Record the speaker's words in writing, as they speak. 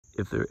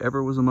If there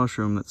ever was a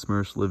mushroom that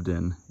Smurfs lived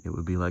in, it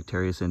would be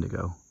Lactarius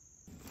indigo.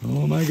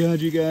 Oh my god,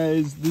 you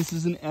guys, this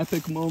is an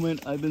epic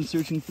moment. I've been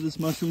searching for this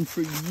mushroom for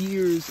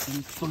years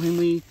and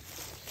finally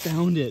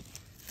found it.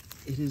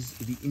 It is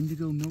the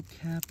Indigo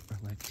Milkcap or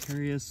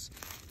Lactarius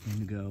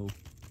indigo.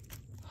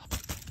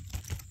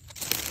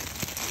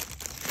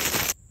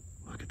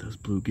 Look at those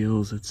blue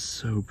gills, it's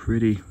so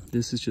pretty.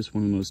 This is just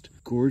one of the most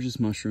gorgeous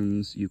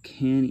mushrooms. You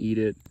can eat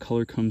it.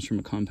 Color comes from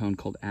a compound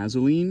called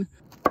azoline.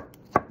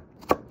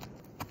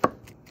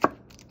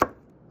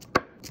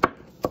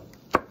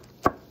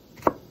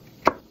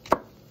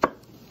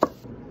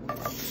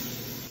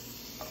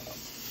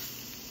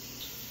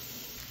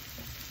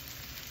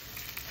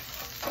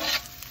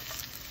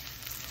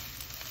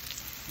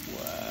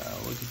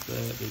 Look at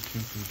that, they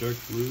came from dark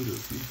blue to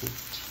a beautiful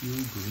teal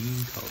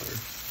green color.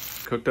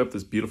 Cooked up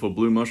this beautiful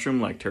blue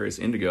mushroom, Lactarius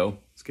indigo.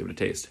 Let's give it a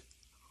taste.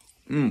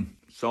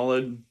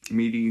 Solid,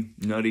 meaty,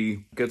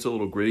 nutty, gets a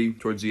little gritty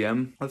towards the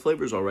end. The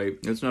flavor's all right,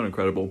 it's not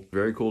incredible.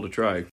 Very cool to try.